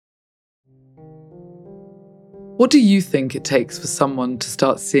What do you think it takes for someone to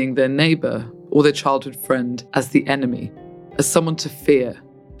start seeing their neighbour or their childhood friend as the enemy, as someone to fear,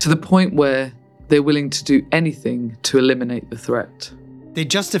 to the point where they're willing to do anything to eliminate the threat? They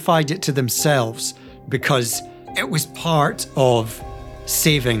justified it to themselves because it was part of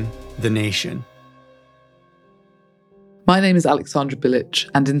saving the nation. My name is Alexandra Bilic,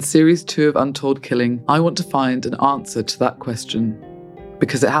 and in Series 2 of Untold Killing, I want to find an answer to that question,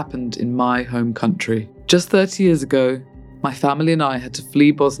 because it happened in my home country. Just 30 years ago, my family and I had to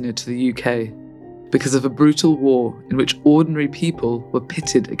flee Bosnia to the UK because of a brutal war in which ordinary people were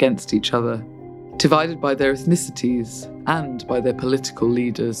pitted against each other, divided by their ethnicities and by their political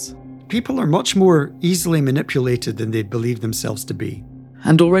leaders. People are much more easily manipulated than they believe themselves to be.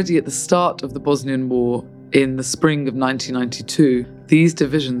 And already at the start of the Bosnian War, in the spring of 1992, these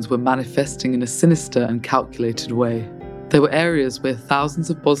divisions were manifesting in a sinister and calculated way. There were areas where thousands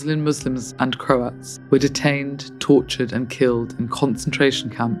of Bosnian Muslims and Croats were detained, tortured and killed in concentration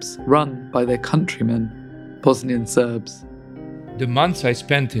camps run by their countrymen, Bosnian Serbs. The months I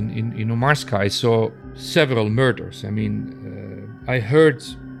spent in Omarska, I saw several murders. I heard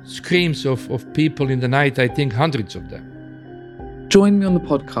screams of people in the night, I think hundreds of them. Join me on the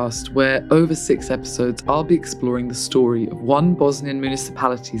podcast where, over 6 episodes, I'll be exploring the story of one Bosnian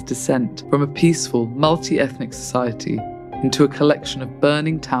municipality's descent from a peaceful, multi-ethnic society into a collection of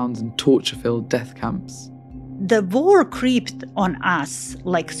burning towns and torture-filled death camps. The war creeped on us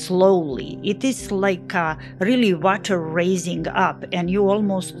slowly. It is like really water raising up, and you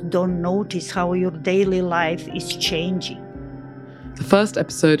almost don't notice how your daily life is changing. The first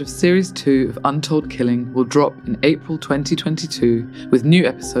episode of Series 2 of Untold Killing will drop in April 2022, with new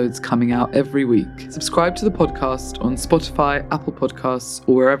episodes coming out every week. Subscribe to the podcast on Spotify, Apple Podcasts,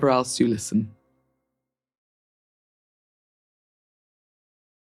 or wherever else you listen.